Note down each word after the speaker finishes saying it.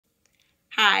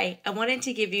Hi, I wanted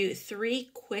to give you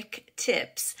 3 quick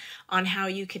tips on how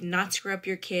you can not screw up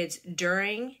your kids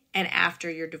during and after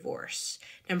your divorce.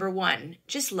 Number 1,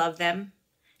 just love them.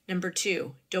 Number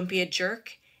 2, don't be a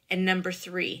jerk. And number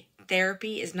 3,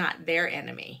 therapy is not their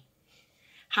enemy.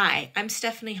 Hi, I'm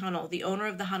Stephanie Hunnell, the owner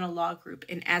of the Hunnell Law Group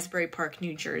in Asbury Park,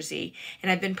 New Jersey,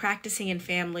 and I've been practicing in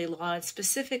family law and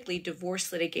specifically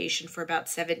divorce litigation for about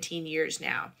 17 years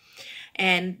now.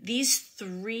 And these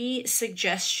 3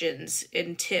 suggestions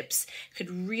and tips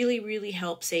could really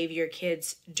help save your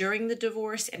kids during the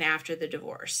divorce and after the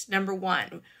divorce. Number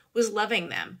 1 was loving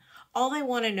them. All they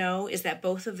want to know is that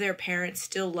both of their parents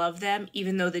still love them,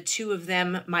 even though the two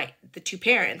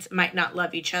parents might not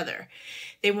love each other.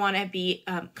 They want to be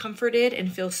comforted and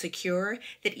feel secure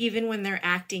that even when they're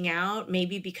acting out,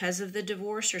 maybe because of the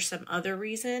divorce or some other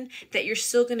reason, that you're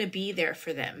still going to be there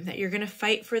for them, that you're going to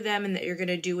fight for them, and that you're going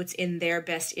to do what's in their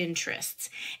best interests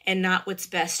and not what's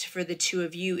best for the two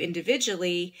of you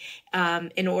individually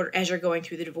in order as you're going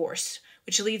through the divorce.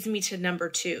 Which leads me to number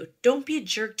 2. Don't be a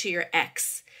jerk to your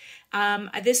ex.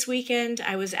 This weekend,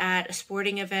 I was at a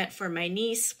sporting event for my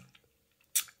niece,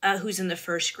 who's in the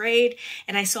 1st grade,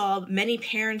 and I saw many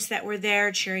parents that were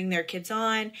there cheering their kids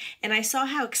on, and I saw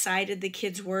how excited the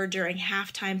kids were during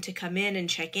halftime to come in and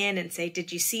check in and say,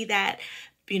 did you see that,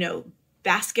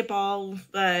 basketball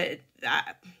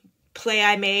play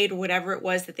I made, or whatever it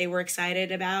was that they were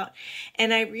excited about.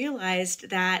 And I realized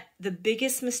that the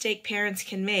biggest mistake parents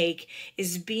can make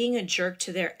is being a jerk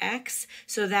to their ex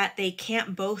so that they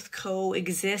can't both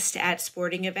coexist at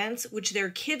sporting events, which their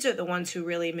kids are the ones who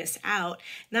really miss out,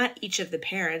 not each of the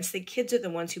parents. The kids are the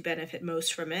ones who benefit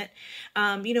most from it.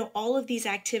 All of these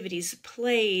activities,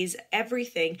 plays,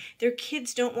 everything, their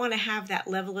kids don't want to have that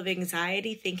level of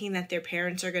anxiety thinking that their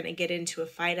parents are going to get into a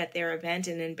fight at their event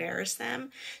and embarrass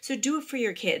them. So do it for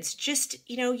your kids. Just,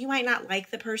 you might not like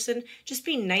the person. Just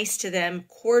be nice to them,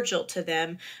 cordial to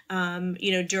them,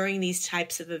 during these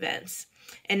types of events.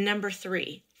 And number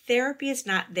 3, therapy is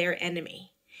not their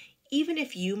enemy. Even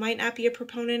if you might not be a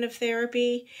proponent of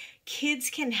therapy, kids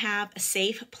can have a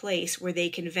safe place where they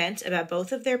can vent about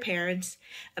both of their parents,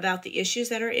 about the issues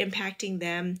that are impacting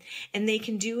them, and they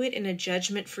can do it in a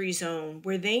judgment-free zone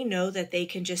where they know that they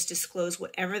can just disclose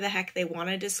whatever the heck they want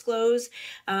to disclose,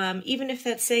 even if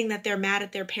that's saying that they're mad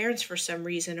at their parents for some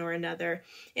reason or another.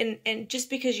 And just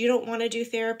because you don't want to do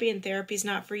therapy and therapy's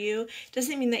not for you,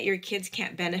 doesn't mean that your kids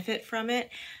can't benefit from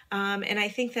it. And I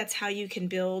think that's how you can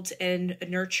build and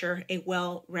nurture a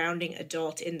well-rounding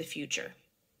adult in the future.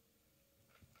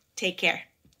 Take care.